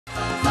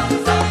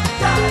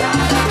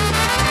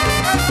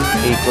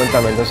Y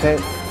cuéntame, entonces,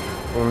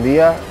 un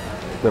día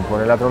te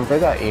pones la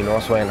trompeta y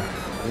no suena.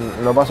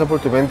 ¿No pasó por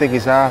tu mente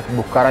quizás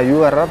buscar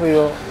ayuda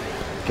rápido?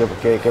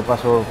 ¿Qué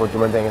pasó por tu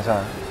mente en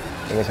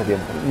ese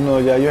tiempo? No,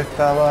 ya yo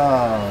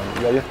estaba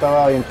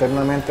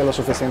internamente lo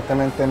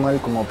suficientemente mal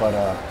como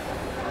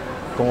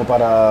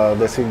para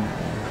decir,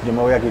 yo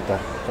me voy a quitar,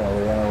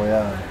 o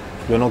sea,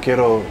 yo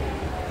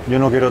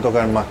no quiero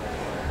tocar más.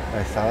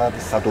 Estaba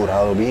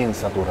saturado, bien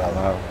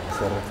saturado.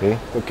 Sí.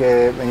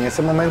 Porque en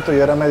ese momento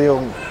yo era medio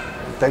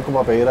terco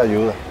para pedir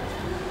ayuda.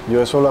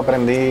 Yo eso lo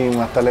aprendí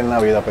más tarde en la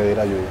vida, pedir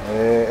ayuda.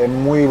 Es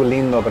muy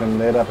lindo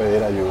aprender a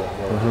pedir ayuda.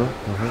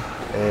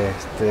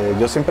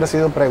 Yo siempre he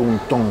sido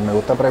preguntón, me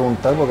gusta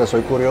preguntar porque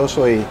soy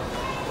curioso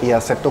y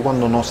acepto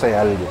cuando no sé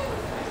algo.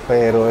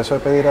 Pero eso de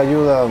pedir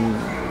ayuda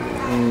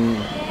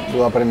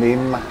lo aprendí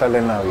más tarde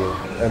en la vida.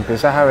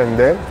 ¿Empiezas a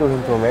vender tus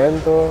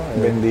instrumentos?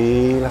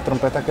 Vendí las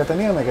trompetas que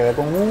tenía, me quedé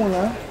con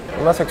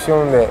Una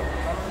sección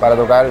para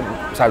tocar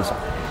salsa.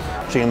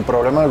 sin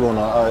problema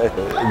alguno.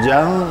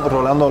 Jan,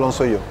 Rolando,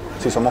 Alonso y yo,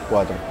 si somos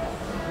 4.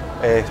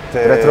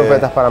 3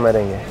 trompetas para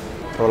merengue.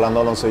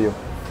 Rolando, Alonso y yo.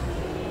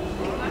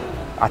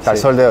 Hasta el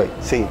sol de hoy.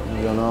 Sí,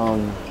 yo no...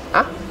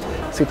 ¿Ah?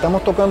 Si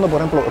estamos tocando,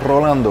 por ejemplo,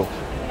 Rolando,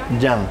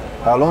 Jan,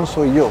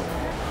 Alonso y yo,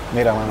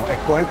 mira, mano,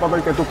 escoge el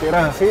papel que tú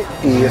quieras así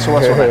y eso va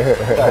a sonar.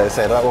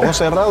 ¿Sabes? Ojo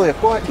cerrado y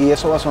escoge y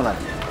eso va a sonar.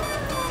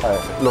 ¿Sabes?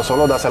 Los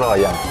solos dáselos a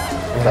Jan.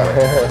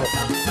 ¿Sabes?